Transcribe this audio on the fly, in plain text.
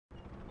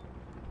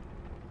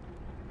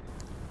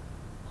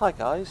Hi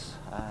guys,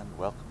 and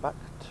welcome back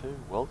to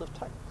World of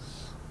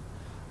Tanks.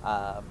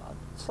 A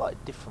slightly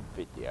different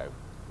video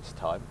this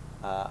time.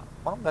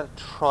 What I'm going to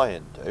try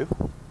and do,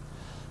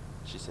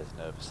 she says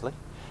nervously,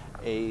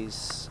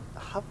 is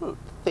have a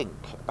think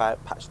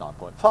about patch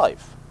 9.5,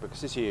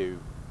 because as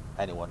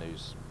anyone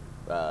who's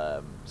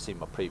seen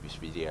my previous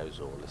videos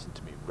or listened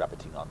to me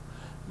rabbiting on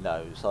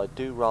knows, I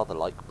do rather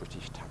like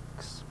British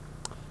tanks.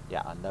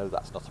 Yeah, I know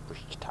that's not a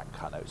British tank,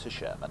 I know it's a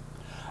Sherman,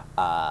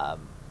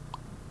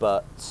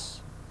 but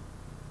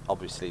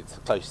obviously it's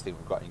the closest thing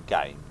we've got in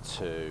game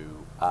to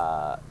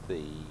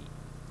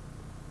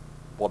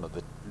one of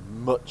the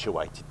much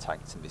awaited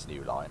tanks in this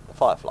new line, the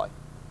Firefly.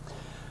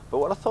 But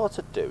what I thought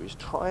I'd do is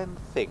try and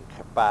think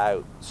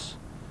about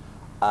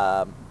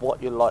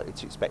what you're likely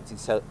to expect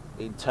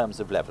in terms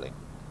of levelling,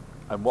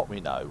 and what we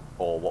know,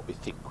 or what we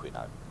think we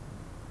know.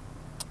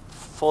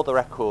 For the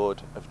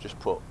record, I've just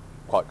put,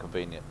 quite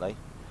conveniently,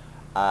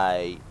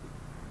 a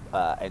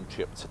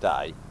entry up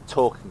today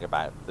talking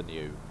about the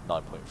new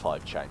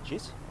 9.5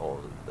 changes, or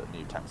the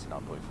new tanks in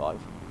 9.5.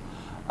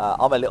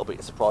 I'm a little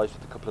bit surprised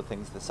with a couple of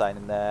things they're saying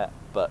in there,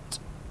 but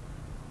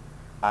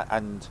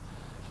and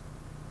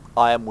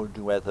I am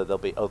wondering whether there'll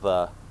be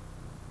other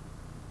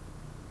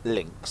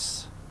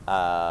links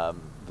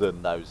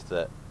than those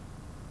that,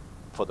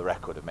 for the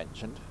record, are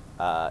mentioned.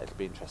 It'll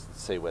be interesting to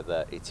see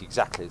whether it's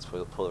exactly as for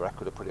the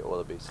record or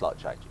there'll be slight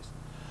changes.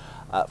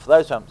 For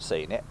those who haven't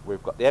seen it,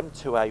 we've got the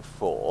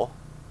M2A4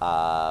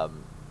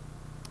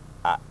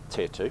 at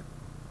tier 2.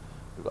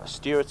 We've got a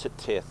Stuart at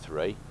tier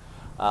 3.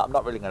 I'm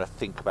not really going to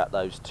think about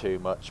those too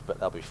much, but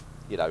they'll be,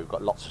 we've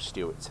got lots of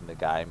Stuarts in the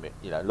game.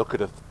 Look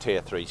at a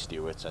tier 3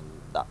 Stuart, and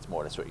that's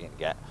more or less what you're going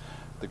to get.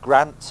 The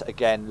Grant,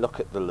 again,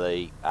 look at the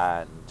Lee,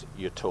 and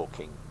you're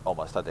talking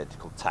almost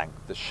identical tank.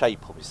 The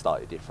shape will be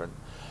slightly different.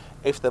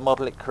 If they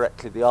model it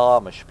correctly, the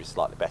armour should be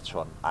slightly better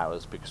on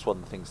ours, because one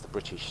of the things the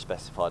British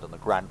specified on the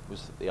Grant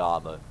was that the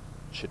armour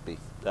should be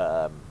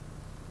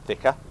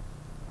thicker.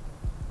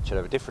 Should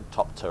have a different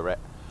top turret.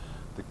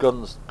 The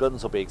guns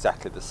will be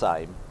exactly the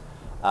same,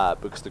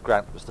 because the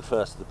Grant was the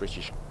first of the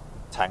British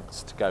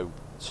tanks to go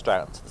straight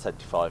onto the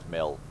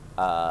 75mm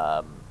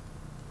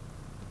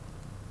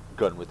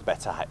gun with the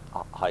better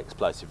high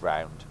explosive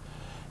round.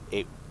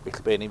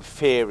 It'll be an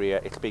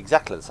inferior. It'll be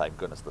exactly the same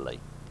gun as the Lee,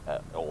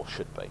 or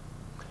should be.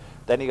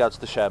 Then you go to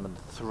the Sherman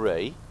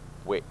 3,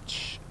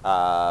 which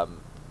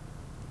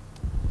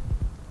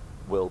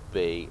will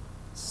be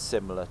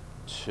similar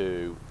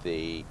to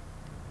the,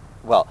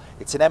 well,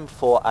 it's an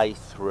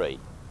M4A3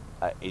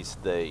 is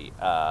the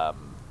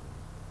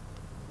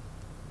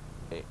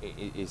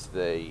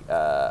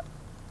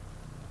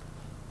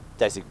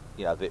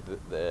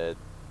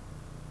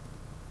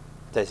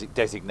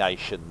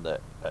designation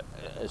that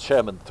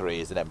Sherman 3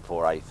 is an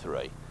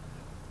M4A3,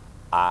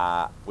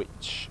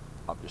 which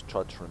I'm just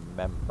trying to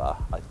remember.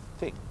 I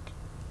think.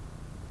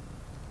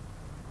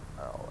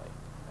 Oh wait,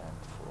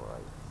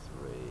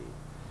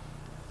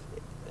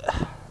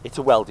 M4A3. It's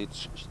a welded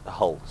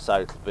hull,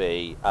 so it'll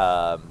be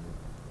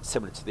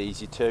similar to the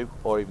Easy 2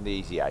 or even the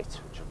Easy 8,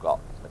 which I've got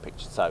in the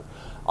picture. So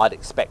I'd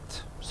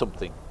expect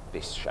something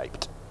this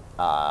shaped,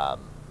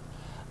 and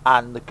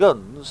the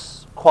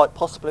guns quite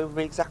possibly will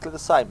be exactly the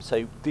same.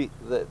 So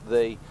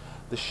the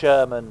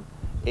Sherman,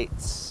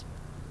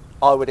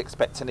 I would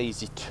expect an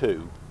Easy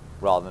 2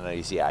 rather than an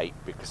Easy 8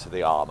 because of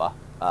the armour.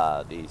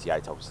 The Easy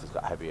 8 obviously has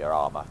got heavier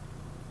armour,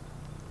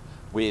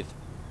 with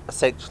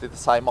essentially the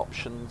same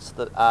options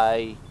that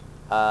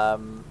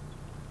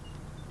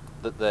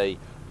that the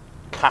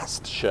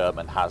cast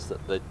Sherman has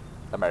that the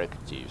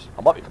Americans use.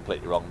 I might be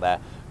completely wrong there.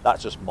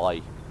 That's just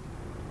my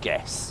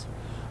guess.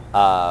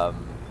 It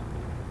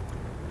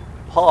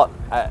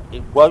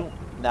won't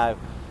now.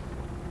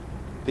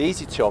 The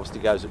Easy 2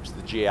 obviously goes up to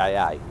the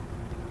GAA.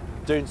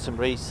 Doing some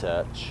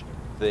research,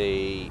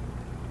 the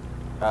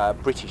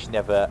British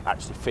never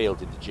actually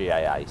fielded the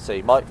GAA, so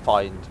you might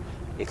find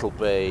it'll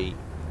be,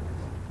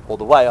 or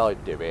the way I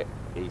do it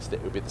is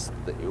that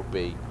it will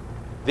be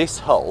this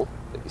hull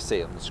that you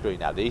see on the screen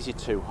now, the Easy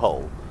 2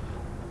 hull,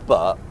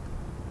 but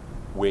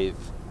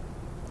with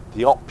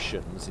the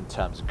options in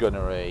terms of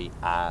gunnery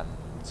and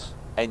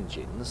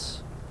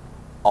engines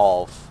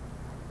of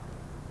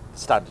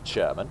standard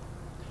Sherman.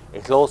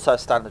 It'll also have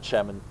standard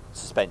Sherman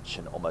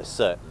suspension, almost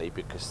certainly,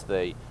 because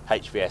the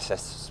HVSS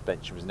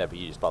suspension was never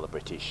used by the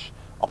British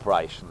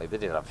operationally. They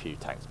did have a few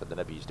tanks, but they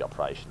never used it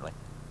operationally.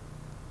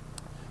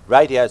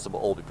 Radios will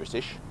all be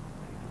British.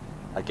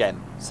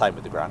 Again, same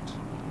with the Grant.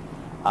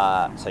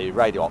 So your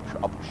radio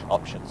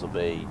options will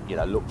be,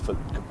 look for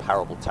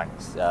comparable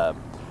tanks for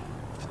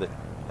the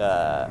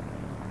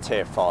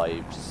tier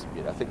 5s,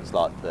 things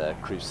like the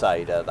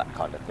Crusader, that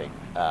kind of thing.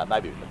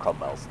 Maybe even the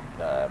Cromwell's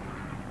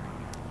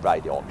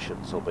radio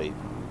options will be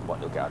what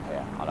you'll get on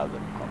here. I know the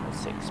Cromwell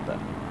 6, but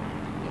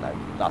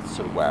that's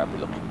sort of where I'll be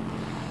looking.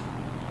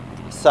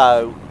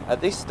 So at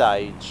this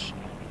stage,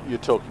 you're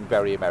talking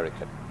very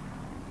American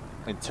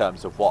in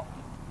terms of what,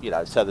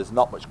 so there's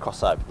not much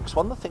crossover. Because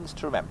one of the things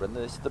to remember, and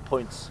this is the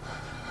points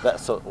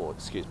That's oh,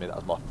 excuse me, that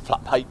was my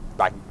flatmate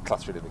bang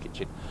clattering in the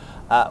kitchen.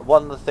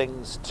 One of the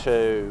things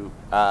to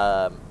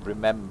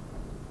remember,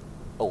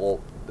 or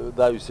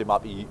those who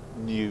might be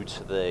new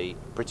to the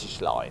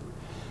British line,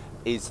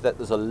 is that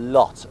there's a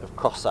lot of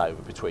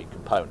crossover between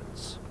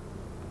components.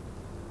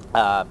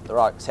 There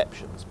are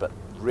exceptions, but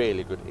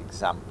really good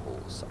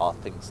examples are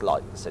things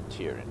like the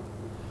Centurion.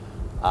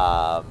 If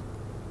I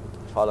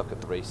look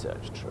at the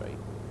research tree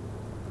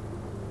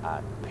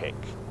and pick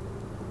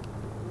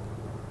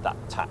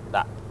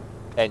that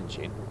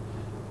engine,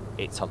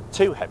 it's on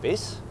 2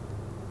 heavies,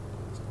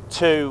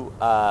 2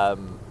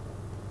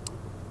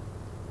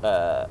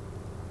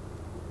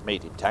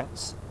 medium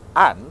tanks,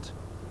 and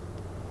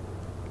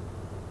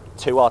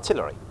 2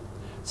 artillery.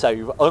 So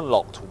you've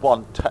unlocked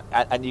one,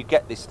 and you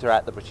get this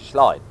throughout the British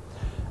line.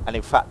 And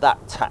in fact,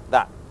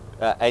 that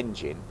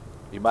engine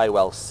you may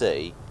well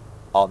see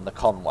on the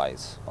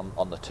Conways,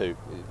 on the 2.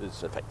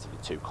 There's effectively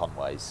 2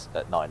 Conways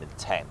at 9 and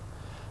 10.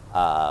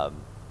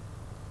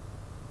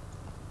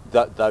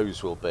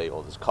 Those will be,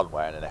 or there's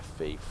Conway and an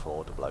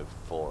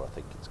FV4004, I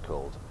think it's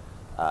called.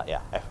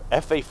 Yeah,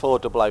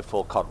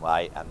 FV4004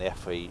 Conway and the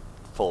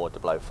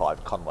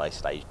FV4005 Conway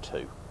Stage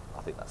 2.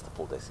 I think that's the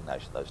full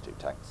designation of those 2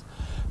 tanks.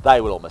 They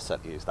will almost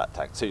certainly use that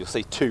tank. So you'll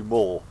see 2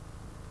 more,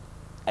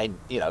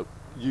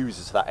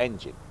 users of that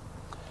engine.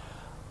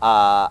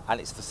 And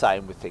it's the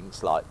same with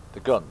things like the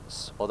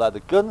guns. Although the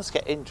guns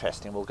get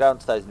interesting, we'll go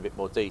into those in a bit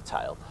more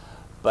detail.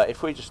 But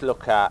if we just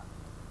look at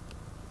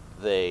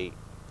the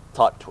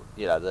Type,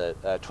 the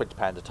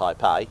 20-pounder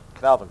Type A,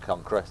 Carnarvon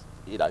Conqueror,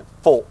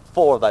 4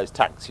 of those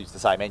tanks use the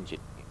same engine.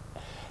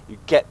 You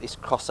get this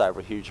crossover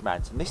a huge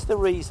amount, and this is the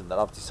reason that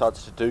I've decided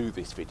to do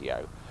this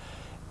video.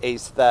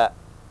 Is that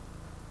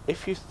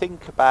if you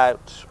think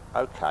about,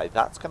 okay,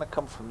 that's going to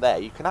come from there,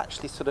 you can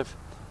actually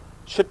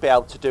should be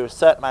able to do a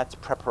certain amount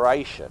of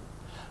preparation,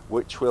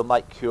 which will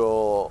make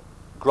your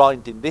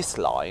grinding this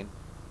line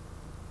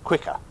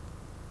quicker,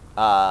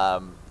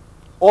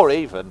 or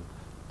even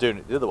doing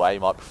it the other way. You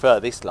might prefer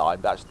this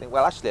line, but actually think,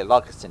 well, actually I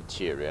like a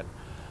Centurion.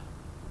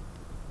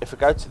 If I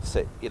go to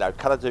the,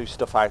 can I do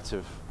stuff out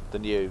of the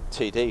new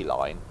TD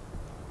line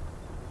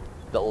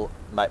that'll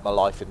make my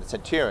life in the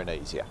Centurion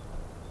easier?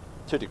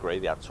 To a degree,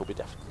 the answer will be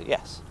definitely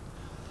yes.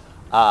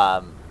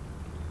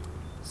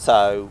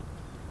 So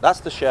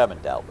that's the Sherman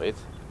dealt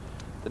with.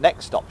 The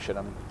next option,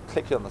 I'm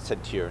clicking on the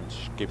Centurion to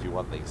give you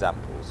one of the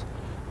examples.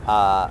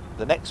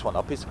 The next one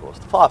up is, of course,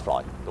 the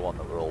Firefly, the one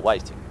that we're all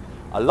waiting.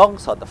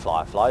 Alongside the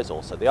Firefly is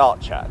also the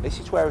Archer, and this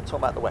is where we're talking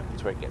about the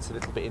weapons, where it gets a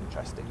little bit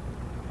interesting.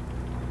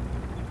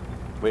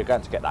 We're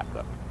going to get that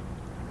gun,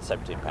 the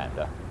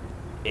 17-pounder.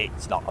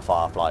 It's not a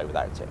Firefly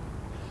without it.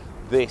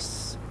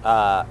 This,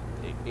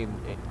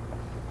 in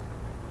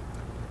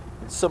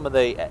some of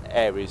the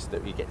areas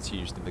that it gets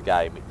used in the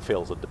game, it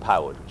feels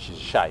underpowered, which is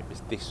a shame,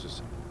 because this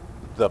was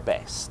the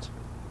best,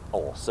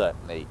 or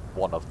certainly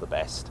one of the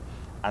best,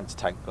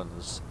 anti-tank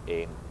guns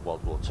in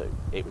World War II.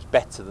 It was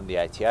better than the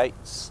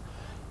 88s.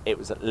 It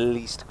was at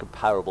least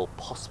comparable,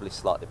 possibly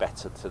slightly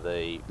better, to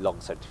the long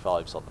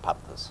 75s on the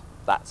Panthers.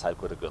 That's how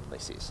good a gun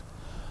this is,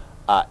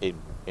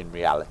 in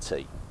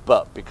reality.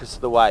 But because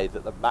of the way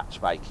that the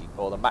matchmaking,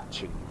 or the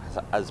matching,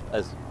 as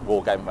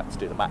Wargaming had to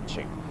do the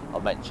matching,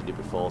 I've mentioned it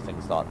before,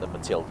 things like the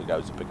Matilda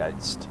goes up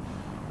against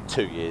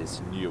 2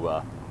 years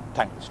newer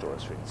tank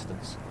destroyers, for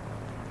instance.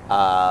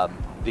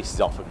 This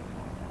is often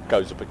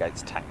goes up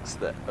against tanks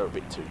that are a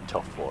bit too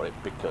tough for it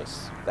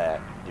because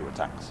they're newer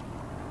tanks.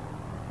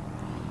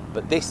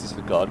 But this is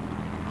the gun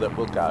that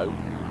will go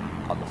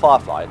on the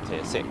Firefly at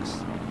Tier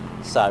 6.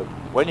 So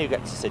when you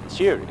get to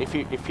Centurion,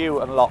 if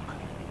you unlock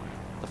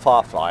the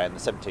Firefly and the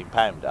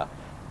 17-pounder,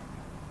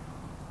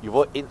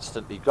 you've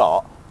instantly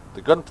got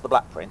the gun for the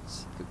Black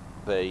Prince,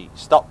 the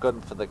stock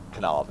gun for the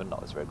Carnarvon,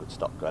 not as a very good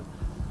stock gun,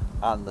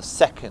 and the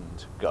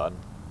second gun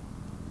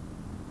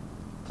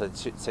for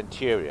the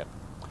Centurion.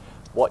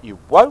 What you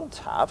won't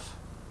have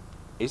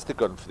is the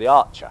gun for the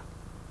Archer.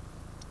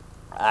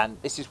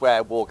 And this is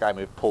where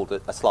Wargaming have pulled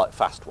a slight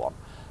fast one,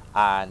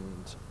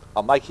 and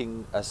I'm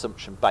making an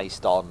assumption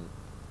based on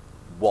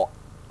what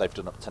they've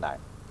done up to now.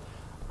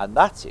 And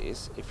that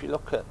is, if you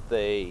look at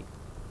the,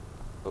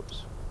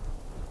 oops,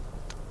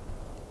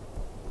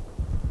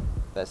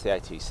 there's the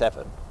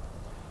AT7,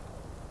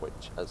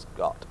 which has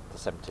got the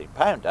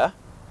 17-pounder,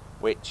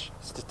 which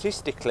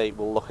statistically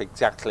will look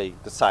exactly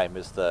the same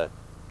as the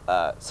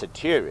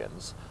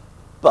Centurions,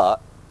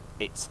 but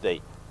it's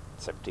the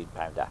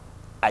 17-pounder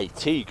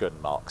AT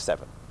gun Mark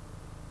 7.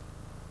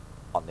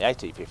 On the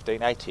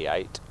AT-15,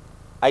 AT-8,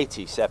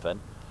 AT-7,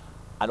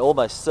 and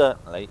almost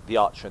certainly the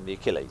Archer and the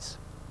Achilles.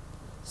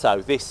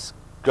 So this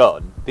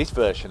gun, this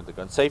version of the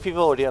gun, so if you've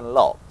already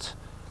unlocked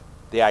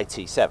the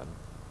AT-7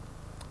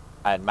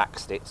 and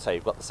maxed it, so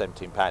you've got the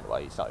 17-pounder, well,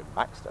 it's not even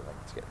maxed, I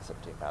think, to get the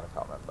 17-pounder, I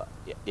can't remember.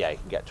 Yeah, you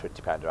can get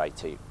 20-pounder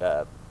AT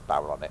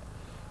barrel on it.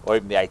 Or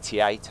even the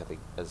 88, I think,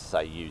 as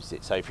I say, used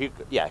it. So if you've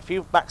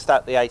maxed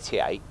out the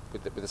 88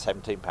 with the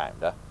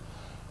 17-pounder,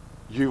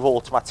 you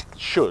automatically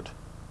should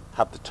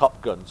have the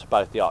top guns,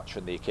 both the Archer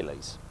and the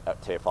Achilles,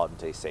 at Tier 5 and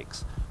Tier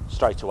 6,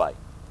 straight away.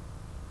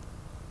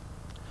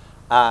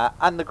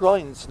 And the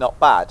grind's not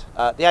bad.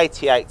 The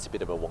 88's a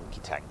bit of a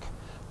wonky tank,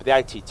 but the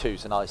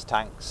 82's a nice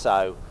tank.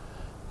 So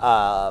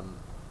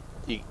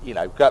you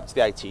know, go up to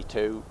the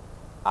 82,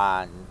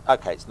 and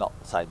okay, it's not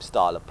the same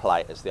style of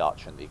play as the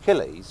Archer and the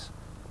Achilles,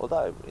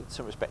 although in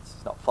some respects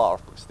it's not far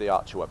off because the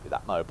Archer won't be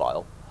that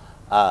mobile.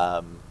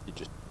 You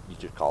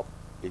just can't.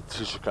 It's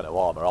just kind of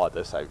armour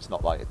either, so it's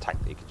not like a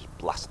tank that you can just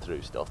blast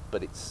through stuff.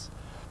 But it's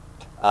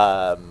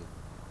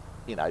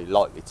you know,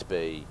 likely to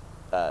be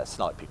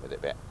sniping with it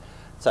a bit.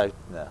 So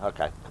no,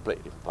 okay,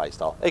 completely different play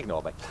style.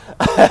 Ignore me.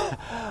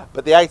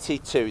 But the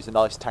 82 is a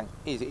nice tank.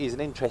 Is an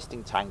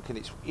interesting tank, and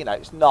it's, you know,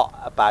 it's not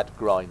a bad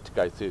grind to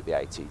go through the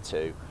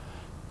 82.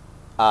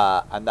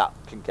 And that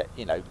can get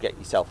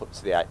yourself up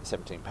to the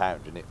 17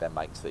 pound, and it then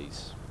makes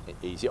these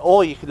easier.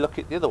 Or you could look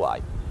at the other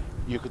way.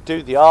 You could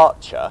do the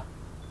Archer.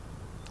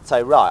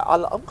 Say, right,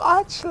 I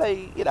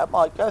actually, you know,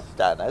 might go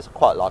down there. It's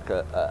quite like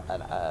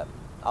I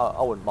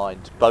wouldn't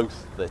mind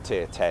both the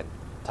tier 10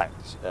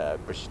 tanks,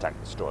 British tank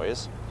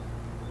destroyers,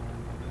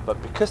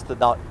 but because the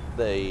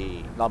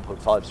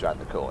 9.5's around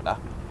the corner,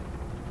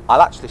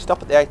 I'll actually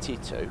stop at the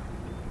 82.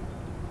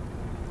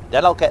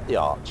 Then I'll get the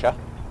Archer,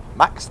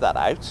 max that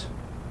out,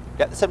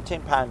 get the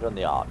 17 pounder on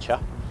the Archer,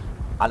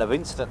 and I've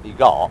instantly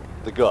got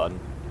the gun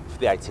for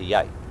the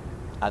 88.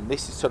 And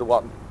this is sort of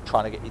what I'm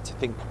trying to get you to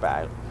think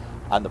about.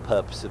 And the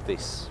purpose of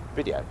this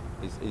video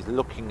is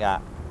looking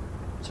at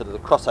sort of the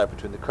crossover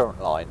between the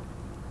current line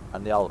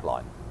and the old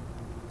line.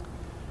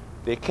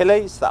 The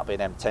Achilles, that'll be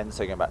an M10,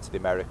 so going back to the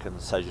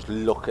Americans, so just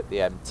look at the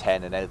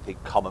M10 and anything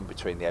common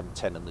between the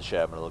M10 and the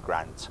Sherman or the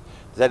Grant.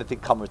 If there's anything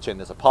common between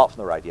those, apart from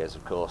the radios,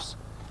 of course,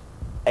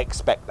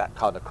 expect that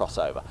kind of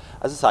crossover.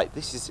 As I say,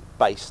 this is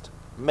based,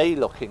 me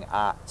looking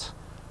at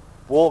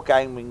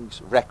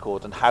Wargaming's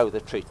record and how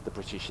they've treated the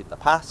British in the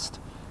past,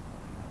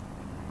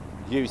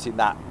 using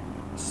that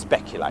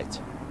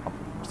speculating.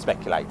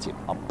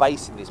 I'm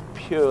basing this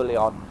purely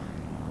on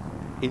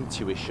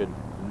intuition,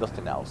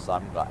 nothing else. I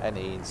haven't got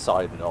any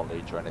insider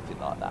knowledge or anything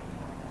like that.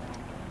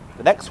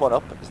 The next one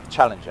up is the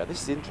Challenger.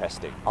 This is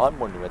interesting. I'm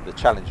wondering whether the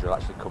Challenger will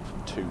actually come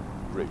from two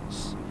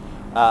routes.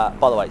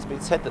 By the way, it's been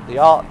said that the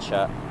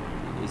Archer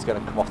is going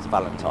to come off the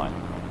Valentine.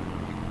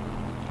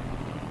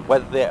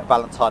 Whether the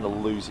Valentine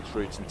will lose its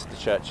route into the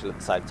Churchill at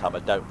the same time, I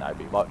don't know,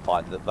 but you might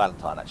find that the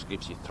Valentine actually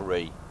gives you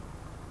 3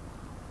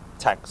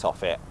 tanks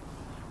off it,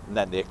 and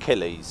then the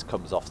Achilles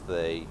comes off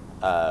the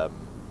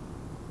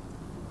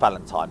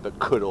Valentine, but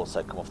could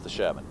also come off the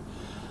Sherman.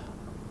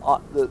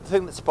 The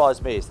thing that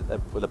surprised me is that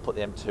they put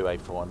the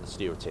M2A4 on the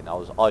Stuart in.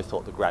 I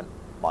thought the Grant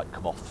might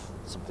come off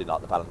something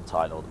like the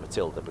Valentine or the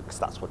Matilda, because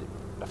that's what it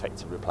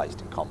effectively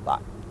replaced in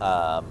combat.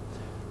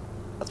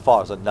 As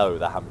far as I know,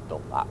 they haven't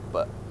done that,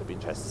 but it'd be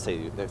interesting to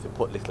see if they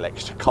put little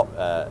extra.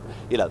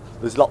 You know,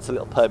 there's lots of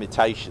little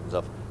permutations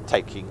of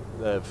taking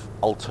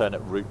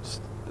alternate routes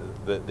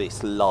that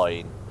this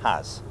line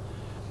has,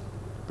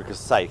 because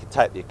say you can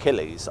take the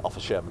Achilles off a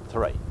Sherman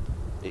 3,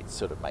 it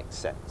sort of makes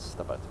sense.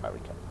 They're both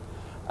American,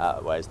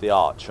 whereas the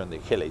Archer and the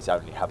Achilles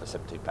only have a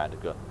 17 pounder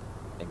gun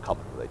in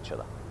common with each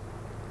other.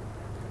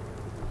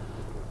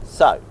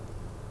 So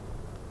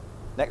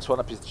next one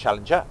up is the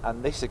Challenger,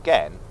 and this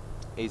again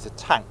is a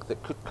tank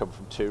that could come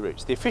from 2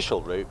 routes. The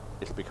official route,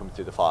 it'll be coming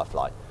through the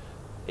Firefly.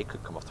 It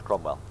could come off the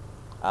Cromwell.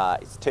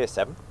 It's tier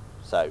 7,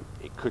 so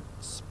it could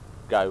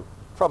go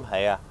from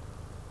here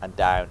and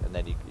down, and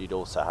then you'd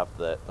also have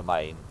the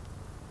main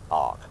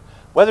arc.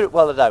 Whether it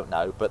will, I don't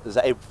know, but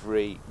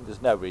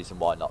there's no reason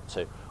why not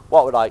to.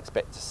 What would I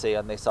expect to see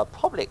on this? I'd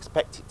probably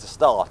expect it to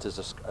start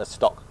as a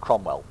stock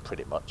Cromwell,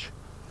 pretty much,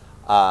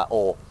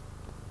 or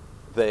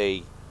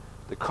the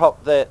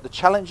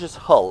Challenger's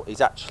hull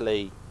is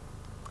actually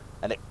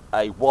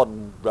a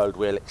 1 road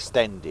wheel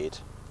extended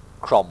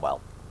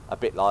Cromwell, a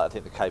bit like I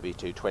think the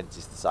KB220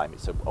 is the same.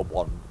 It's a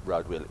 1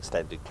 road wheel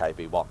extended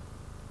KB1.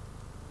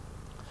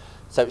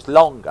 So it's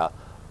longer,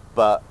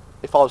 but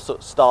if I was sort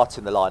of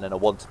starting the line and I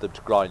wanted them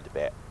to grind a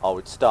bit, I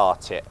would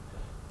start it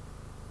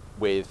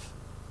with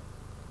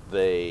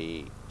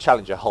the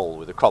Challenger hull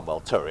with the Cromwell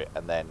turret,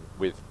 and then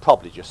with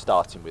probably just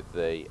starting with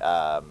the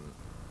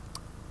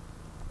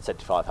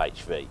 75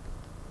 HV,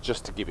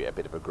 just to give it a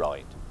bit of a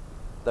grind.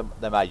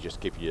 They may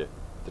just give you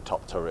the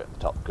top turret and the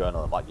top gun,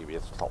 or they might give you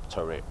the top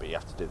turret, but you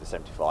have to do the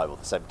 75 or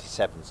the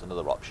 77's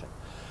another option.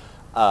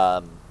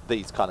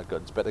 These kind of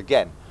guns, but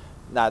again,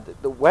 now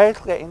where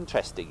it'll get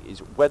interesting is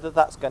whether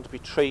that's going to be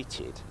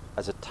treated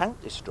as a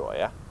tank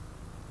destroyer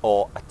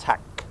or a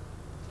tank,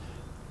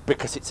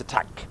 because it's a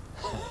tank.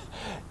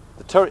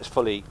 The turret's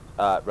fully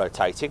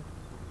rotating.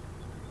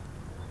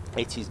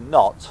 It is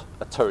not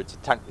a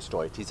turreted tank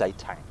destroyer, it is a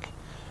tank.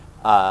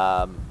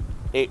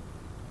 It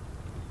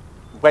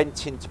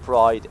went in to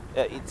provide,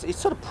 its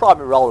sort of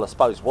primary role, I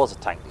suppose, was a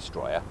tank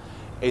destroyer,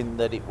 in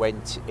that it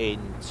went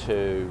in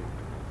to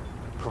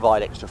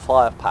provide extra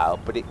firepower,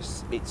 but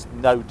it's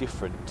no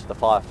different to the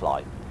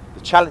Firefly.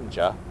 The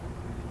Challenger,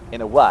 in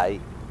a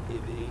way,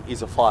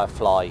 is a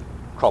Firefly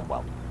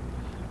Cromwell.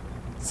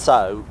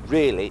 So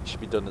really, it should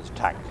be done as a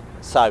tank.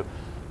 So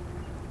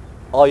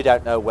I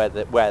don't know where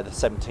the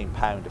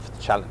 17-pounder for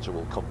the Challenger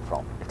will come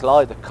from. It'll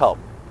either come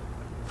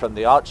from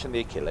the Arch and the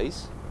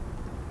Achilles,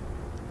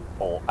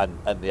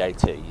 and the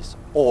ATs,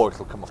 or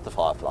it'll come off the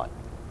Firefly.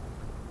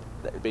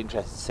 It'd be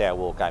interesting to see how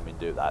Wargaming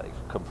do that. It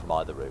could come from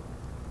either route.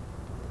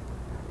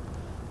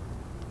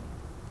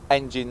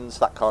 Engines,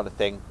 that kind of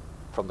thing,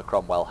 from the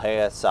Cromwell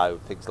here. So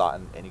things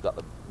like, and you've got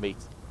the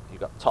you've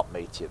got top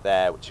meteor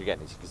there, which again,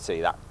 as you can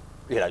see, that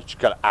you've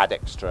got to add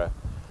extra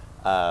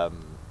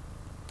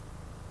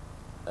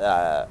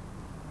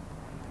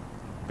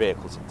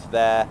vehicles into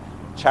there.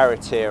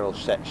 Charioteer will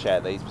share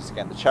these, because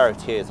again, the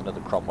Charioteer is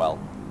another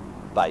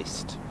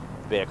Cromwell-based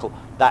vehicle.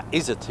 That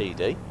is a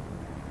TD.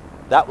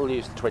 That will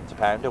use the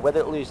 20-pounder. Whether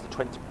it will use the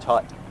 20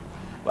 type,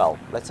 well,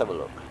 let's have a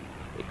look.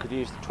 It could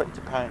use the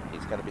 20-pound.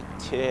 It's going to be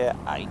tier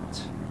 8.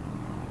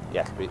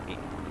 Yes, but it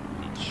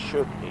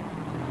should be.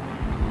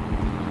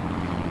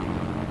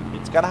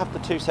 It's going to have the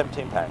two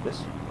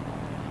 17-pounders.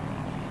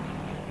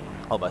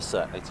 Almost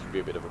certainly, it's going to be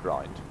a bit of a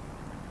grind.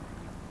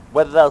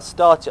 Whether they'll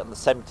start it on the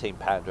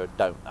 17-pounder, I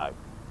don't know.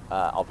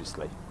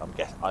 Obviously, I'm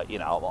guessing.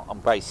 I'm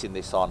basing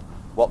this on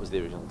what was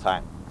the original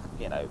tank.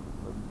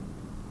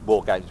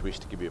 Wargames wish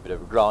to give you a bit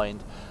of a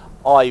grind.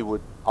 I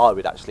would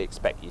actually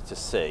expect you to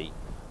see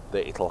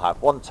that it'll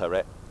have one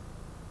turret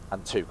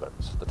and two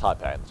guns, the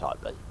Type A and the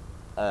Type B.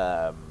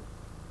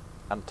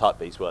 And Type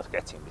B is worth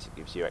getting because it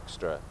gives you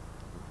extra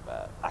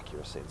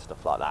accuracy and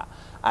stuff like that.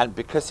 And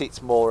because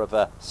it's more of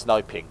a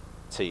sniping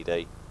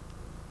TD,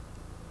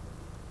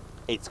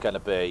 it's going to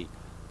be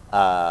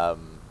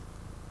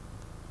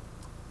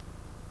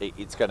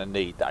it's going to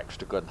need the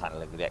extra gun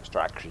handling and the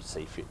extra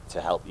accuracy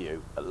to help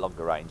you at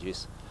longer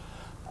ranges.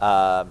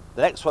 The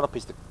next one up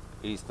is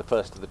the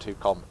first of the two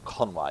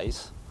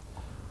Conways,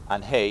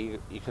 and here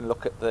you can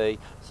look at the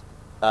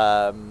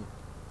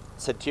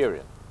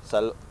Centurion.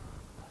 So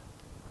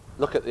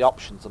look at the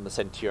options on the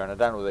Centurion. I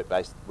don't know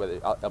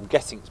whether I'm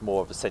guessing it's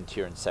more of a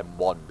Centurion Sem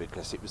 1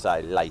 because it was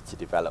a later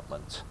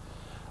development.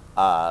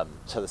 So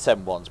the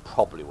Sem 1's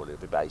probably what it'll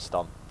be based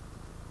on.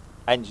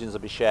 Engines will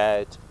be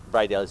shared,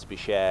 radios will be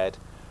shared.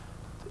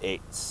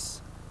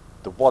 It's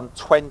the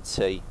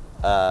 120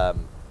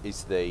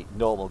 is the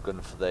normal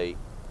gun for the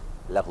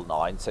level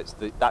 9, so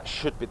that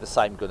should be the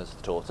same gun as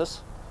the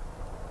Tortoise.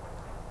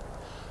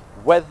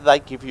 Whether they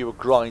give you a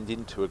grind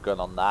into a gun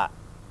on that,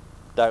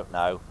 don't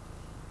know.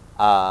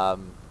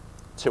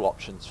 Two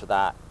options for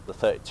that, the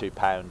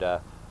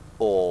 32-pounder,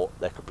 or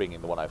they could bring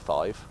in the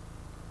 105,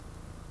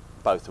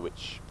 both of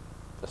which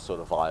are sort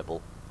of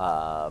viable.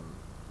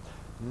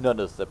 None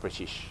of the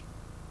British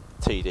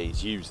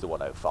TDs use the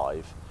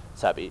 105,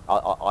 so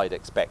I'd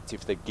expect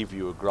if they give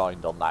you a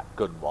grind on that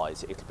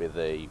gun-wise, it'll be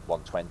the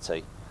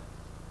 120.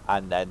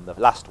 And then the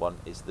last one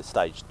is the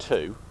stage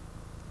 2,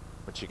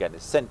 which again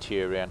is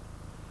Centurion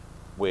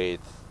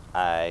with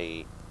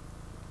a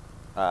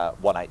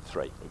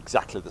 183,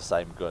 exactly the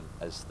same gun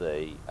as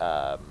the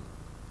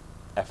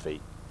FE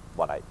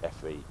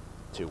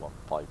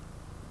 215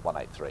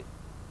 183.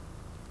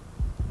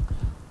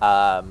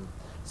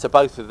 So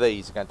both of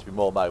these are going to be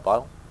more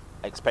mobile.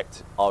 I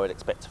would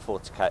expect a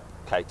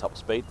 40k top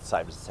speed, the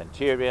same as the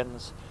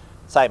Centurions,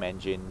 same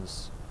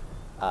engines,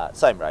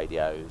 same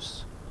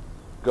radios,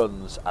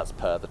 guns as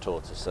per the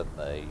Tortoise and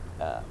the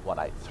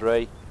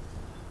 183.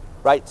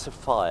 Rates of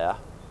fire,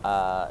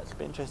 it'll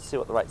be interesting to see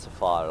what the rates of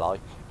fire are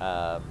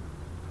like.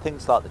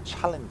 Things like the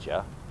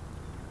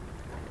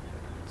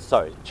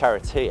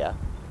Charioteer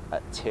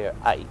at tier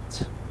 8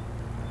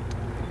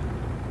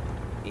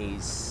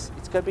 it's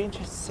going to be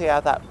interesting to see how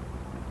that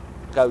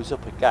goes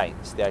up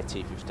against the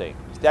AT-15.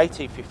 The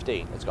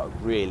AT-15 has got a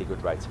really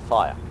good rate of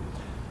fire,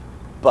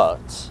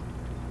 but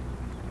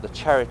the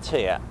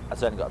Charioteer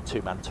has only got a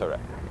 2-man turret.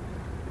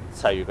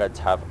 So you're going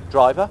to have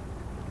driver,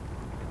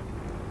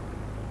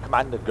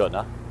 commander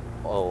gunner,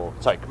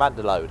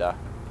 commander loader,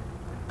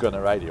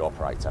 gunner radio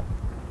operator.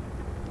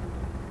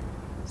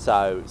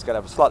 So it's going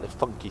to have a slightly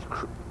funky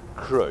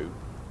crew,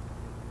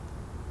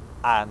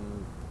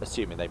 and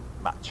assuming they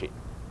match it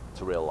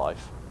to real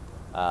life.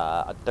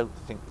 I don't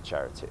think the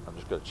Charioteer, I'm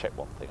just going to check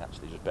one thing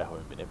actually, just bear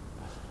with me a minute.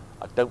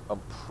 I'm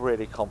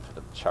pretty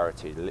confident the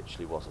Charioteer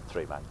literally was a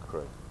 3-man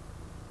crew.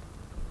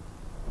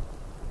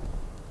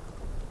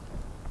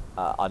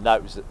 I know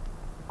it was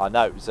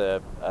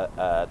a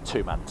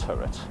 2-man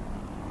turret.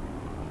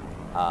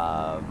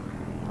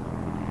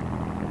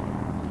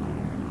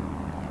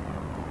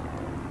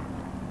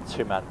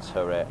 2-man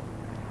turret.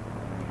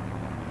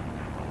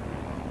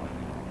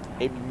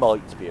 It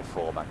might be a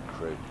 4-man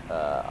crew.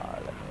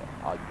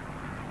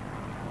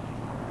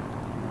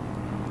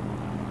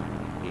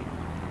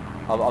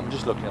 I'm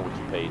just looking at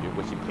Wikipedia.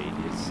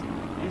 Wikipedia is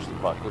usually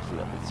quite good for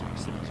little bits of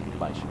specific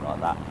information like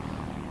that.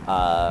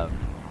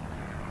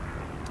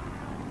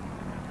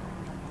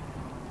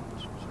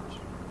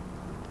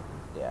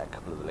 Yeah, a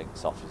couple of the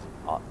links off isn't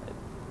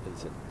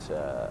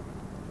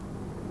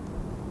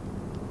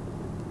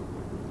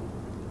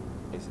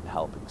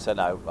helping. So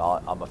no,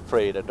 I'm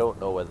afraid I don't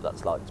know whether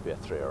that's likely to be a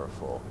 3 or a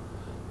 4.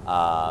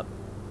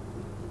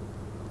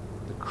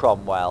 The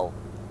Cromwell,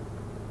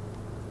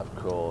 of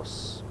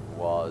course,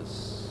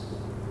 was...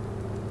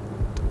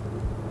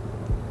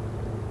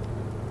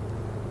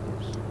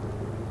 Oops.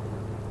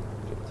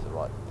 Get to the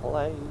right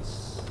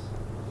place.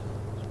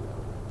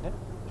 Yeah,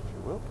 if you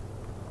will.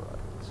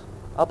 Right.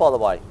 Oh, by the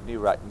way,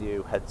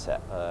 new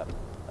headset. I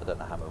don't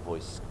know how my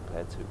voice is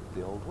compared to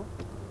the old one.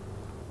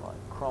 Right,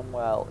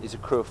 Cromwell is a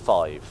crew of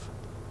 5.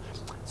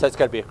 So it's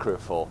going to be a crew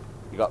of 4.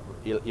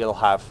 You'll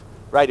have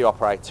radio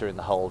operator in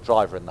the hull,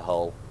 driver in the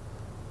hull,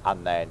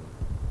 and then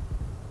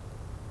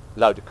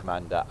loader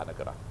commander and a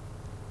gunner.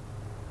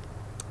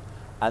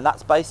 And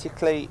that's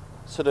basically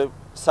sort of,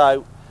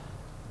 so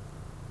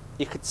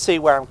you can see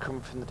where I'm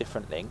coming from the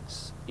different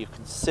links. You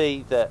can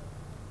see that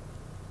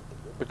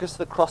because of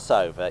the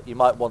crossover, you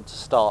might want to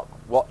start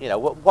what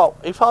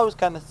if I was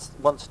going to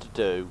wanted to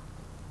do,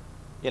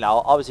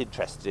 I was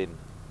interested in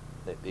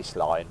this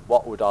line.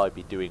 What would I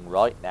be doing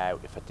right now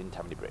if I didn't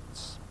have any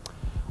Brits?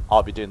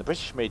 I'll be doing the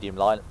British medium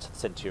line up to the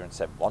Centurion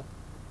 71.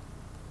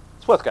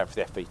 It's worth going for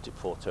the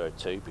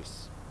FV4202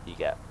 because you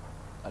get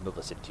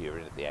another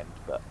Centurion at the end.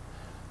 But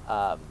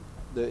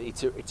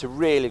it's a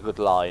really good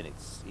line.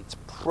 It's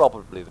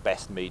probably the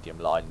best medium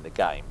line in the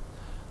game.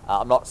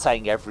 I'm not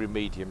saying every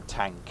medium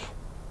tank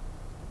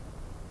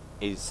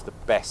is the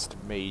best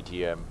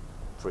medium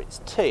for its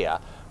tier,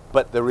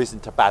 but there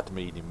isn't a bad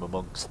medium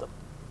amongst them.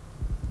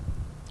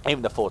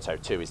 Even the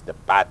 402 isn't a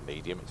bad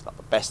medium. It's not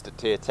the best at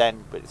tier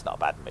 10, but it's not a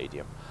bad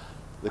medium.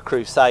 The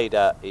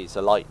Crusader is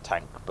a light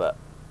tank, but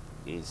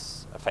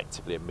is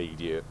effectively a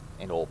medium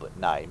in all but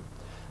name,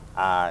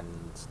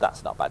 and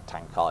that's not a bad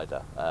tank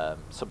either.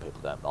 Some people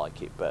don't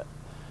like it, but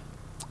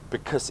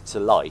because it's a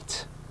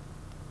light,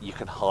 you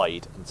can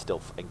hide and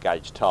still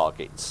engage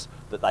targets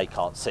that they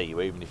can't see you,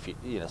 even if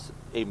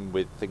even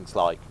with things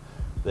like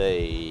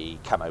the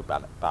camo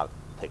ban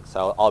thing.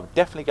 So I would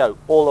definitely go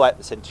all the way at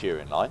the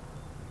Centurion line.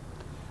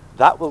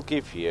 That will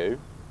give you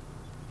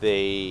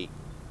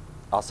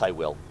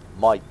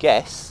my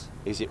guess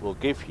is it will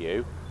give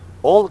you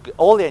all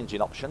the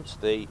engine options,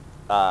 the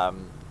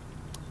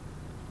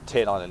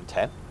tier 9 and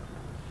 10.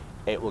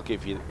 It will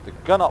give you the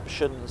gun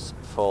options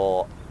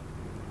for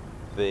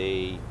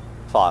the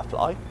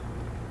Firefly,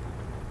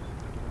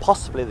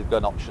 possibly the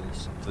gun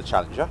options for the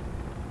Challenger,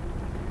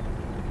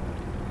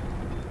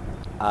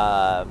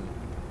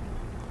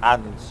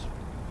 and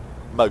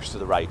most of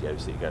the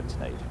radios that you're going to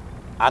need,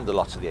 and a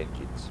lot of the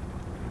engines.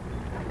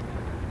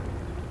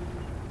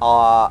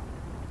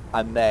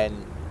 And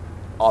then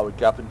I would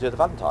go up and do the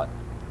Valentine.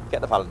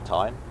 Get the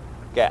Valentine,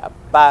 get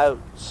about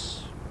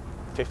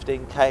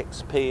 15k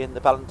XP in the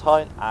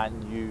Valentine,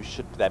 and you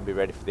should then be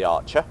ready for the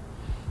Archer.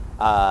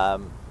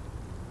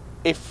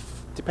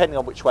 Depending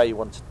on which way you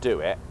want to do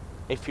it,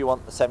 if you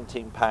want the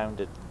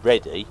 17-pounder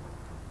ready,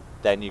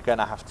 then you're going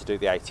to have to do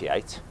the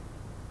 88.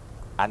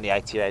 And the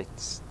 88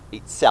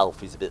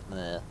 itself is a bit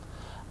meh.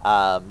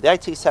 The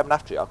 87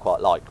 after it I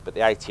quite like, but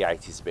the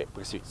 88 is a bit,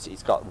 because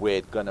it's got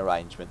weird gun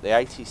arrangement. The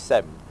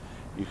 87,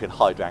 you can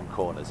hide around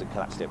corners and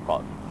can actually have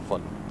quite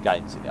fun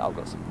games in it. I've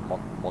got some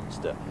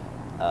monster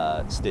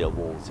steel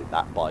walls in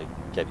that by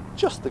getting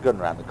just the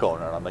gun around the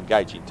corner, and I'm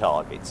engaging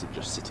targets and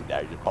just sitting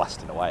there just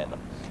blasting away at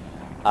them.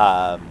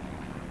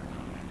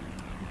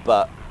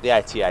 But the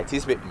 88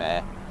 is a bit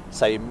meh,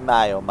 so you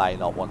may or may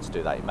not want to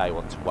do that. You may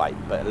want to wait,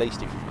 but at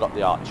least if you've got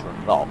the Archer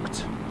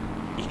unlocked,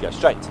 you can go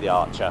straight to the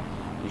Archer.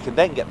 You can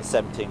then get the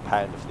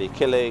 17-pounder for the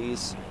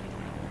Achilles,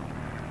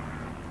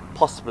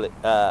 possibly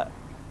the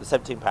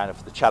 17-pounder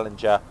for the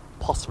Challenger,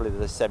 possibly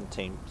the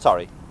 17.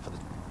 Sorry,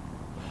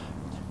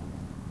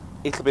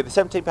 it'll be the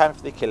 17-pounder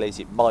for the Achilles.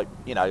 It might,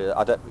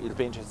 it'll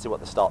be interesting to see what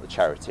they start the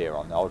Charioteer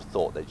on. I would have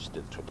thought they just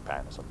did the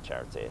 20-pounders on the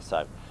Charioteer.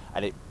 So,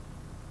 and it'll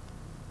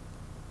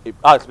be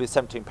the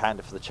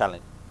 17-pounder for the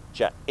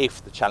Challenger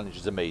if the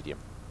Challenger's a medium.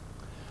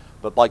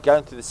 But by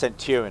going through the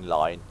Centurion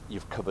line,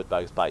 you've covered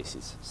both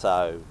bases.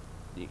 So,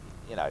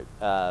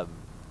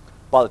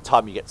 by the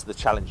time you get to the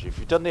Challenger, if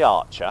you've done the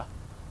Archer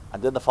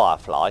and done the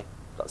Firefly,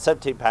 got the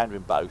 17-pounder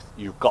in both,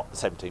 you've got the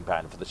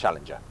 17-pounder for the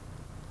Challenger.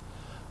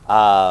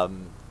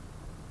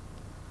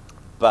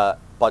 But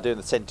by doing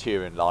the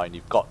Centurion line,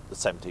 you've got the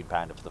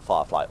 17-pounder for the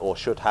Firefly, or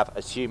should have,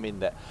 assuming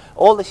that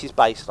all this is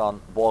based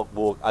on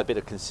a bit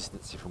of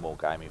consistency from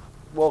Wargaming.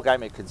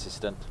 Wargaming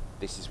consistent,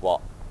 this is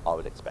what I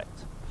would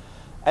expect.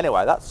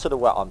 Anyway, that's sort of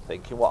what I'm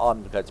thinking. What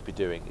I'm going to be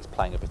doing is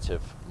playing a bit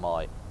of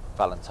my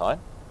Valentine.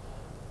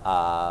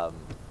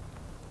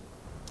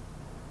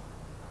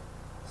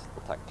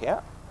 Thank you.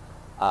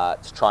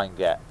 To try and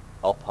get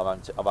up,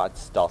 I'm about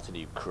to start a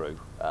new crew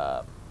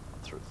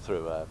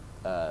through a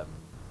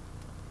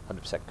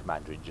 100%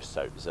 commander in, just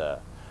so it was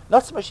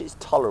not so much it's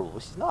tolerable.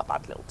 This is not a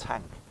bad little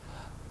tank,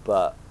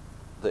 but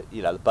the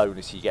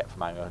bonus you get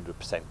from having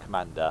 100%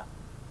 commander.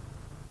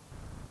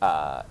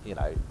 I've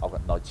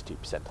got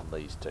 92% on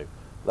these two.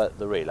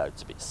 The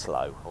reload's a bit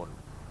slow. I wouldn't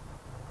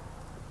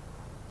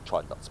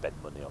try not to spend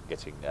money on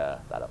getting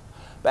that up.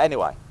 But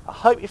anyway, I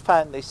hope you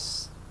found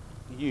this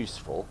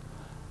useful.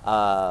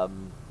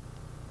 And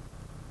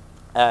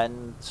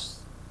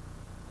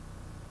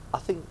I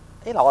think,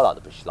 I like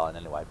the British line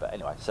anyway. But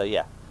anyway, so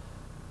yeah.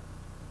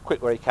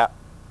 Quick recap.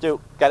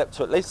 get up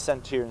to at least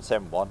Centurion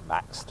 7.1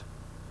 maxed,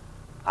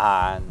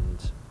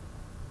 and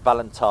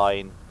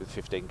Valentine with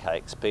 15k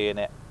XP in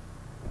it,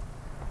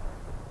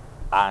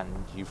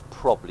 and you've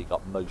probably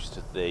got most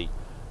of the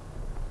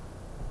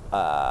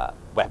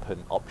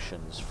weapon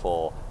options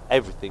for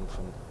everything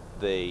from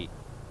the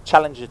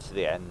Challenger to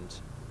the end,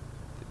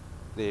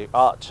 the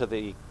Archer,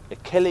 the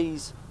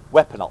Achilles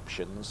weapon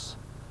options.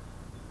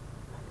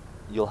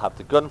 You'll have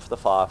the gun for the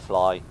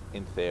Firefly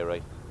in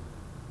theory,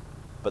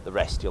 but the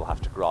rest you'll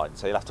have to grind.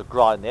 So you'll have to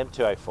grind the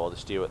M2A4, the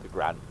Stuart, the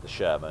Grant, the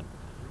Sherman.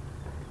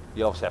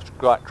 You'll obviously have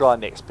to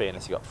grind the XP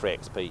unless you've got free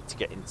XP to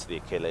get into the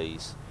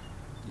Achilles.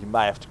 You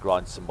may have to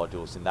grind some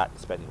modules in that,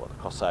 depending what the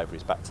crossover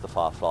is, back to the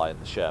Firefly and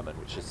the Sherman,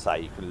 which is,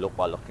 say, you can look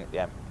by looking at the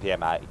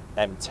M8,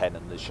 M10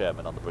 and the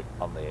Sherman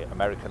on the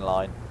American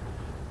line.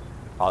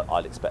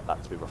 I'd expect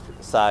that to be roughly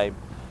the same.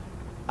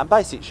 And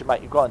basically it should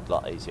make your grind a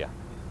lot easier.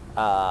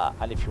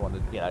 And if you want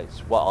to, it's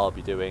what I'll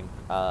be doing.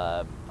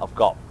 I've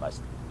got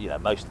most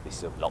of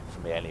this unlocked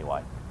for me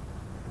anyway.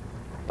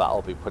 But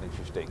I'll be putting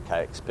 15k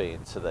XP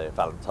into the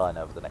Valentine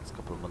over the next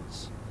couple of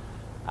months,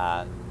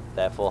 and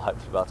therefore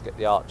hopefully be able to get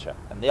the Archer.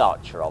 And the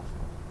Archer,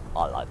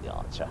 I like the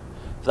Archer.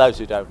 For those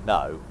who don't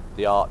know,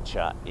 the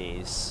Archer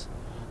is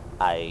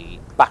a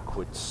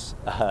backwards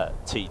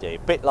TD, a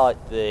bit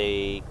like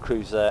the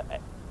Crusader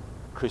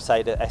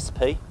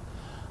SP.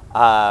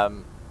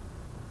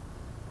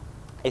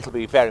 It'll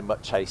be very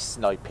much a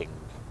sniping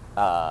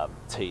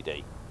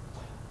TD.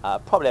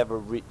 Probably have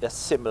a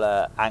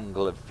similar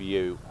angle of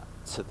view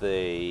to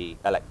the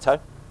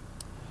Electo,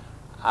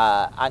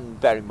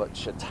 and very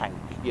much a tank.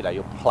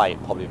 You'll play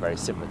it probably very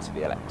similar to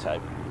the Electo.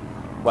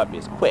 Won't be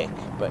as quick,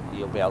 but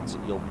you'll be able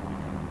to.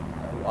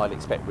 I'd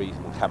expect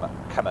reasonable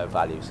camo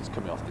values. It's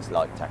coming off this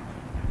light tank,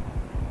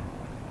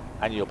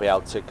 and you'll be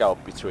able to go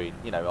up between.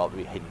 I'll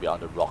be hidden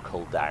behind a rock,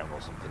 hold down,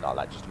 or something like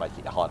that, just to make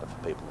it harder for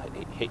people to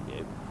hit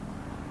you.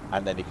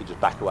 And then you can just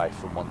back away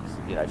from ones,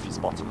 if you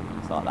spot them and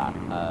things like that.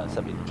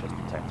 Something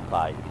interesting tank to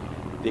play.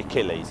 The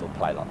Achilles will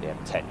play like the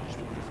M10, just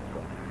with a different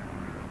gun.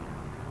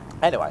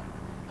 Anyway,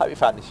 hope you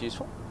found this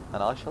useful,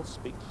 and I shall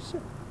speak to you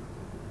soon.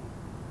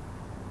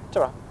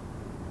 Ta-ra.